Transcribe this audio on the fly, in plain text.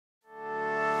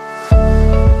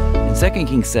2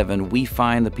 Kings 7, we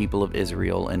find the people of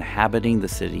Israel inhabiting the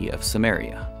city of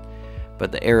Samaria.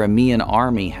 But the Aramean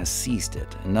army has seized it.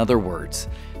 In other words,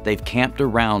 they've camped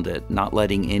around it, not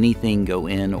letting anything go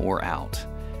in or out.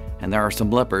 And there are some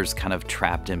lepers kind of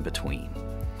trapped in between.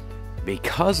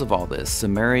 Because of all this,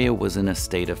 Samaria was in a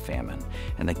state of famine,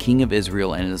 and the king of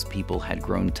Israel and his people had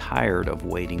grown tired of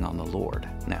waiting on the Lord.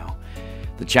 Now,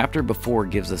 the chapter before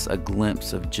gives us a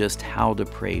glimpse of just how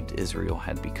depraved Israel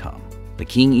had become. The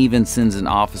king even sends an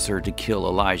officer to kill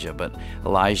Elijah, but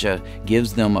Elijah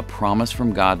gives them a promise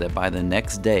from God that by the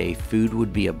next day, food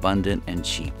would be abundant and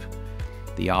cheap.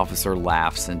 The officer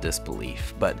laughs in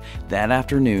disbelief, but that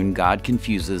afternoon, God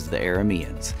confuses the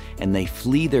Arameans, and they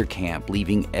flee their camp,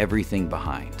 leaving everything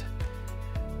behind.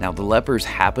 Now, the lepers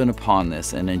happen upon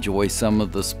this and enjoy some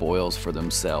of the spoils for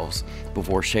themselves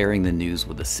before sharing the news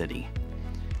with the city.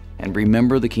 And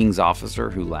remember the king's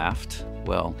officer who laughed?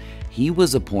 Well, he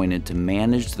was appointed to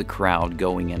manage the crowd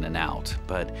going in and out,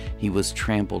 but he was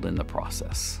trampled in the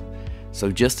process.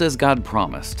 So just as God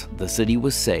promised, the city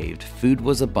was saved, food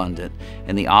was abundant,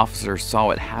 and the officer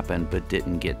saw it happen but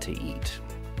didn't get to eat.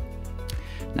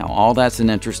 Now, all that's an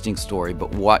interesting story,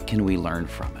 but what can we learn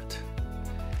from it?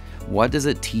 What does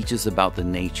it teach us about the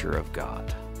nature of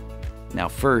God? Now,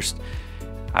 first,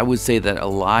 I would say that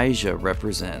Elijah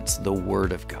represents the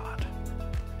Word of God.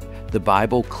 The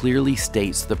Bible clearly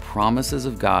states the promises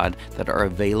of God that are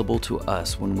available to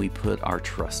us when we put our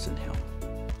trust in Him.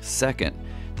 Second,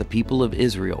 the people of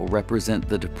Israel represent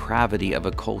the depravity of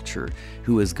a culture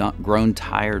who has grown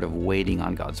tired of waiting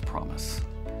on God's promise.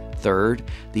 Third,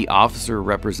 the officer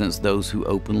represents those who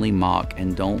openly mock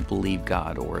and don't believe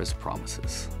God or His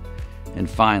promises. And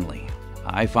finally,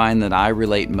 I find that I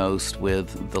relate most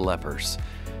with the lepers,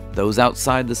 those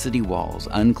outside the city walls,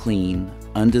 unclean,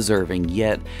 undeserving,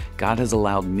 yet God has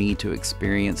allowed me to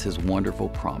experience His wonderful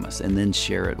promise and then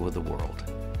share it with the world.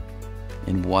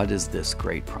 And what is this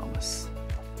great promise?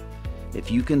 If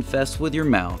you confess with your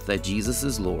mouth that Jesus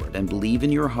is Lord and believe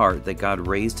in your heart that God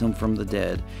raised Him from the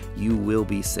dead, you will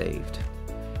be saved.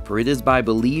 For it is by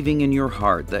believing in your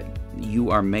heart that you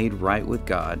are made right with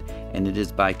God, and it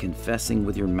is by confessing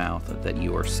with your mouth that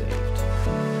you are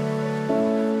saved.